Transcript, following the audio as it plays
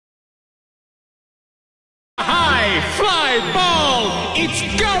It's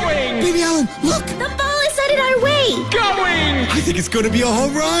going! Baby Allen, look! The ball is headed our way! Going! I think it's gonna be a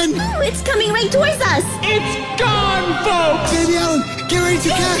home run! Oh, it's coming right towards us! It's gone, folks! Baby Allen, get ready to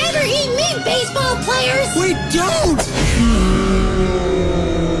catch! Never eat me, baseball players! Wait, don't!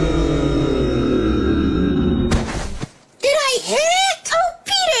 Did I hit it? Oh,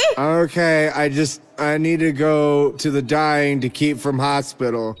 Peter! Okay, I need to go to the dying to keep from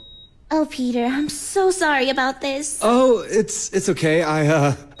hospital. Oh, Peter, I'm so sorry about this. Oh, it's okay. I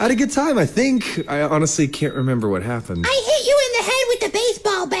had a good time, I think. I honestly can't remember what happened. I hit you in the head with the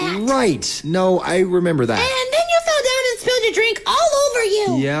baseball bat. Right. No, I remember that. And then you fell down and spilled your drink all over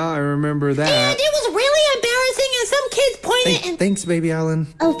you. Yeah, I remember that. And it was really embarrassing and some kids pointed and... Thanks, baby Allen.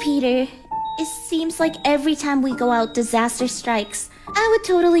 Oh, Peter, it seems like every time we go out, disaster strikes. I would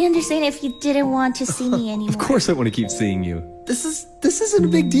totally understand if you didn't want to see me anymore. Of course I want to keep seeing you. This isn't a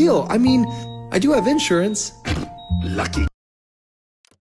big deal. I mean, I do have insurance. Lucky